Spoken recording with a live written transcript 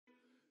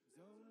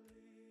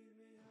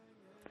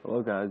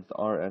Hello guys, it's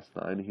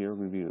RS9 here.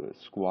 We're going to do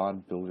a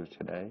squad builder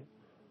today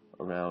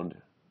around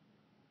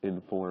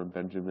inform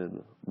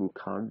Benjamin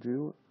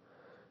Moukandjo.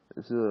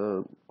 It's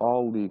a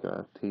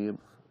all-Liga team.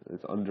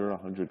 It's under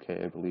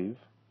 100k, I believe.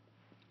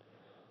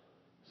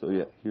 So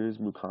yeah, here's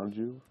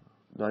Moukandjo.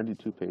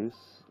 92 pace,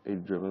 80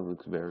 dribbling,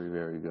 looks very,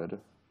 very good.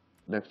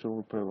 Next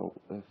one, we'll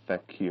put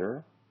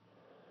Fekir.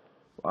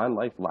 I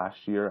liked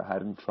last year. I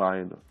hadn't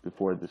tried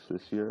before this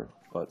year,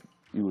 but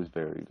he was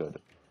very good.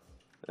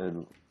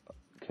 And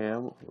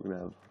Cam, we're going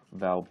to have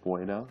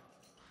Valbuena.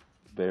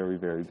 Very,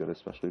 very good,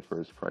 especially for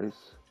his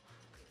price.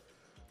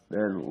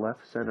 Then left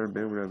center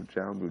mid, we have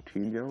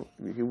Moukandjo.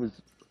 I mean, he was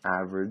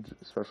average,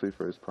 especially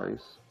for his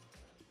price.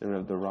 Then we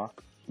have the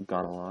Rock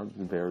Gonalons,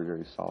 very,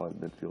 very solid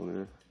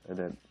midfielder. And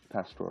then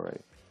Pastore.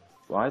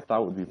 Well, I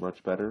thought would be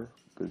much better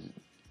because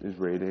his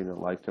rating, I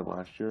liked him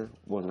last year,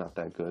 was not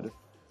that good.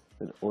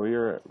 And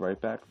Aurier at right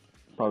back,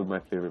 probably my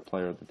favorite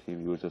player of the team.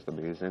 He was just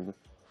amazing.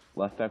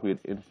 Left back, we had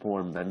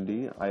Inform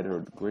Mendy. I had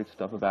heard great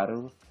stuff about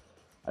him.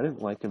 I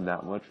didn't like him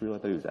that much, really. I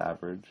thought he was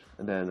average.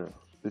 And then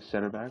the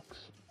center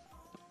backs,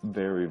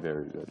 very,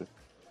 very good.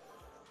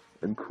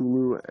 And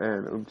Kulu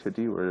and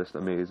Umtiti were just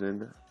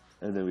amazing.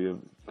 And then we have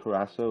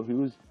Carasso. He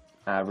was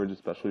average,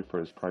 especially for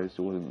his price.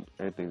 It wasn't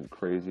anything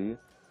crazy.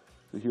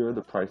 So here are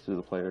the prices of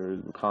the players.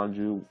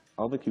 Moukandjo,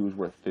 I don't think he was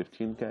worth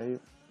 15k,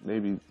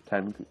 maybe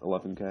 10,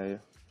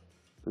 11k.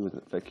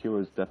 Fekir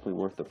was definitely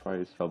worth the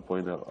price.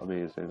 Valbuena,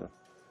 amazing.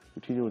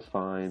 Coutinho was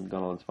fine.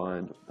 Gunnaughan's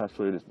fine.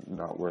 Pastore is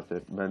not worth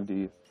it.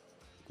 Mendy,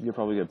 you could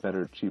probably get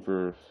better,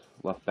 cheaper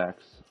left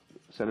backs.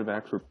 Center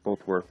backs were both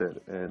worth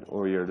it, and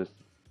Aurier, just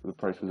the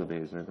price was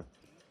amazing.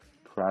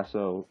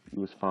 Carasso, he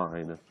was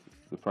fine.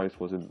 The price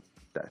wasn't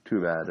that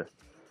too bad.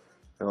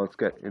 Now let's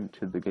get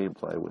into the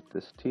gameplay with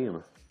this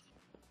team.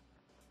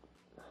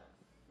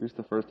 Here's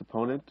the first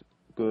opponent.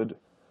 Good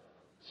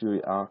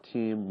Serie A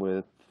team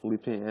with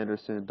Felipe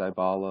Anderson,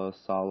 Dybala,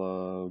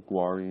 Salah,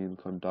 Guarin,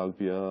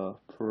 Kondogbia,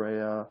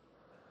 Correa,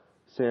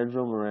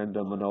 Sandro,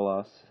 Miranda,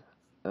 Manolas.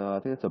 I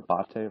think it's a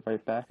Bate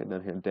right back, and then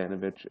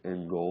Handanovic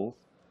in goal.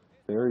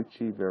 Very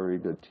cheap, very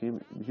good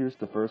team. Here's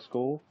the first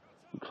goal.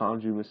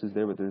 Moukandjo misses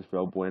there, but there's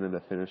Valbuena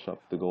to finish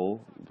up the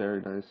goal.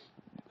 Very nice.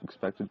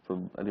 Expected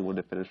from anyone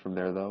to finish from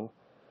there, though.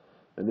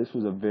 And this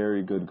was a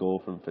very good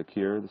goal from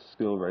Fekir. The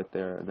skill right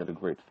there, and then a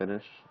great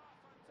finish.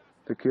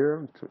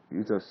 Fekir,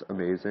 he's just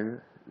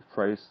amazing.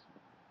 Price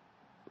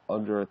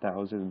under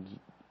 1,000,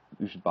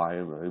 you should buy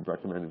him. I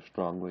recommend him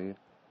strongly.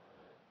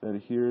 Then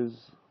here's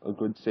a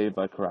good save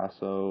by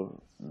Carasso.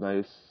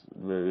 Nice,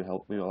 really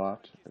helped me a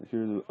lot. And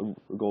here's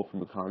a goal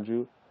from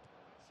Moukandjo.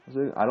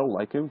 I don't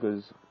like him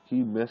because he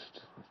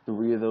missed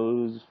 3 of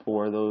those,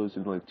 4 of those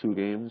in like 2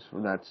 games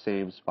from that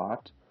same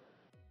spot.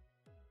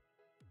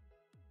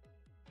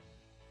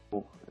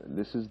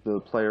 This is the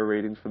player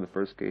ratings for the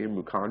first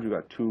game. Moukandjo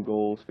got 2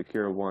 goals,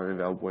 Fekir 1, and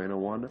Valbuena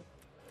 1.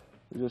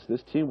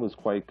 This team was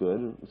quite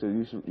good. So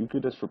you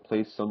could just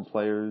replace some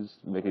players,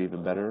 make it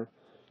even better.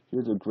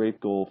 Here's a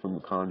great goal from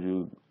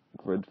Moukandjo,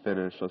 good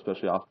finish,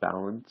 especially off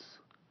balance.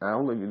 I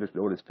don't even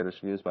know what his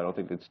finishing is, but I don't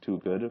think it's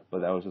too good.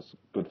 But that was just a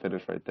good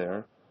finish right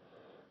there.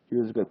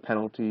 Here's a good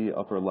penalty,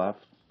 upper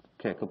left.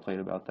 Can't complain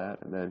about that.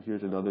 And then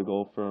here's another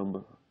goal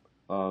from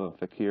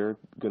Fekir.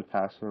 Good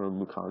pass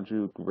from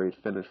Moukandjo. Great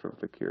finish from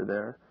Fekir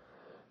there.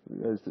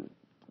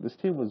 This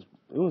team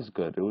was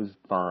good. It was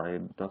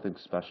fine. Nothing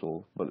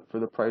special. But for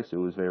the price, it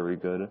was very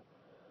good.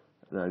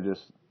 And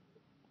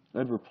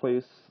I'd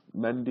replace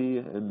Mendy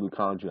and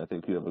Moukandjo. I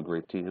think he'd have a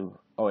great team.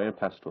 Oh, and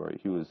Pastore.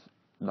 He was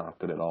not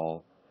good at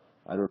all.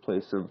 I'd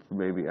replace him for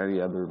maybe any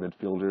other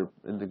midfielder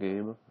in the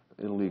game,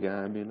 in Liga,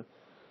 I mean.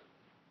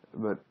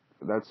 But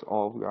that's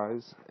all,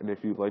 guys. And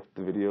if you liked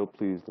the video,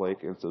 please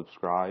like and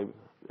subscribe.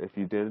 If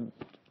you did,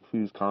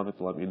 please comment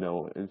to let me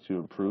know and to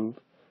improve.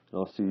 And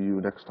I'll see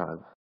you next time.